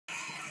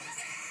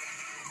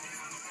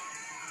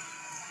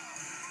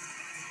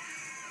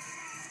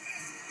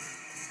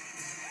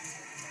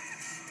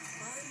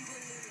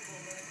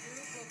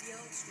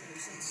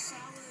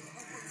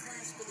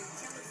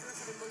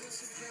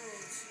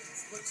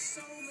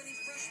many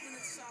freshmen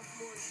and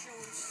sophomores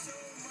showing so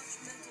much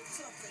mental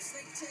toughness.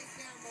 They take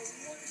down the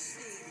 1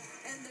 seed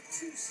and the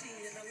 2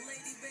 seed, and the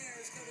Lady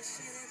Bears go to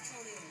San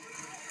Antonio.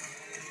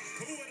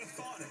 Who would have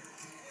thought it?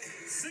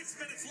 6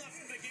 minutes left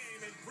in the game,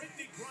 and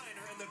Brittany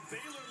Griner and the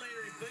Baylor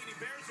Lady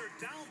Bears are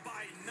down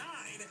by 9.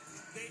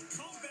 They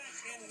come back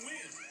and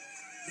win.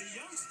 The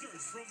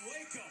youngsters from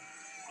Waco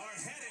are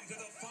heading to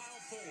the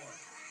Final Four.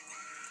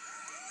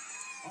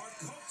 Our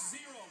Coke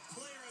Zero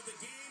player of the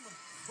game,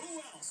 who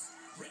else?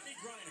 Brittany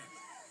Griner.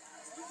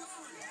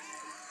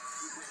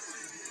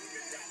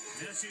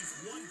 Now she's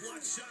 1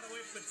 block shot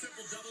away from the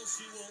triple-double.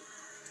 She will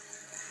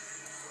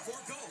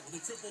forego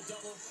the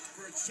triple-double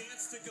for a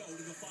chance to go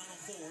to the Final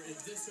Four in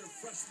this her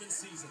freshman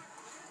season.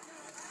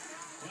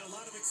 Got a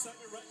lot of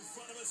excitement right in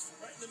front of us,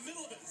 right in the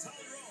middle of it. It's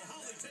Holly Rowe.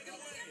 Holly, take it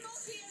away. Kim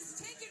Mulkey is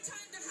taking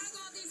time to hug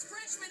all these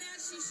freshmen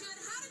as she should.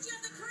 How did you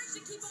have the courage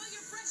to keep all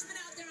your freshmen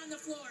out there on the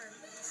floor?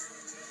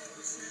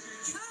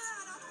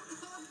 God, I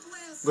don't know.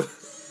 Bless.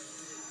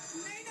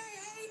 Nene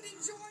Hayden and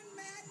Jordan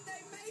Madden,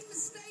 they made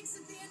mistakes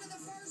at the end of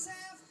the first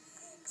half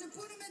to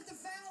put them at the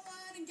foul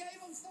line and gave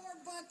them 4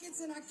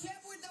 buckets, and I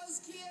kept with those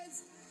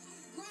kids.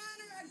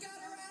 Griner, I got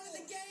her out of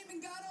the game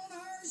and got on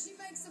her. She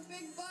makes a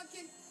big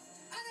bucket.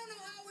 I don't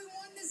know how we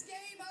won this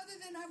game other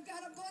than I've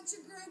got a bunch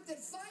of group that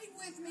fight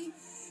with me,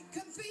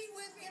 compete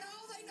with me, and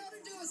all they know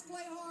to do is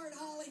play hard,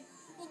 Holly.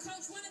 Well,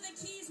 Coach, one of the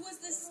keys was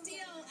the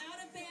steal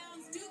out of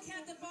bounds. Duke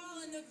had the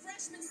ball, and the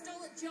freshman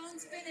stole it.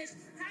 Jones finished.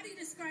 How do you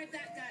describe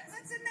that, Guts?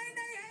 That's a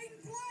Nene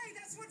Hayden play.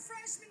 That's what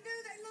freshmen do.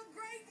 They look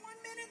great 1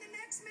 minute, the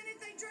next minute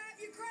they drive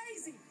you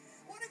crazy.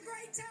 What a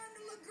great time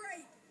to look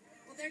great.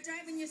 Well, they're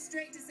driving you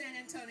straight to San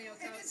Antonio,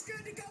 Coach. And it's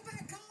good to go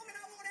back home, and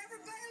I want every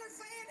Baylor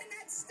fan in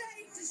that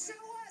state to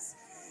show us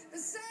the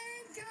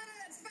same kind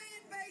of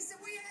fan base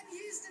that we had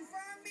in Houston for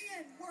our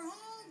men. We're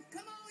home.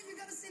 Come on, you're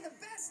going to see the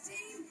best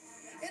team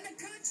in the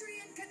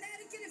country in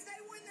Connecticut if they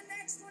win the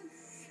next one.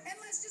 And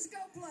let's just go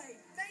play.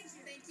 Thank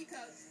you. Thank you,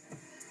 Coach.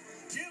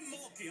 Kim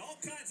Mulkey, all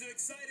kinds of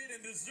excited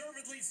and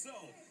deservedly so.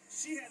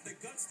 She had the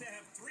guts to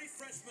have 3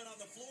 freshmen on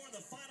the floor in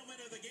the final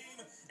minute of the game,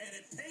 and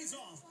it pays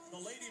off.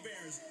 The Lady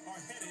Bears are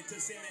headed to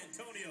San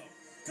Antonio.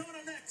 Coming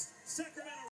up next, Sacramento.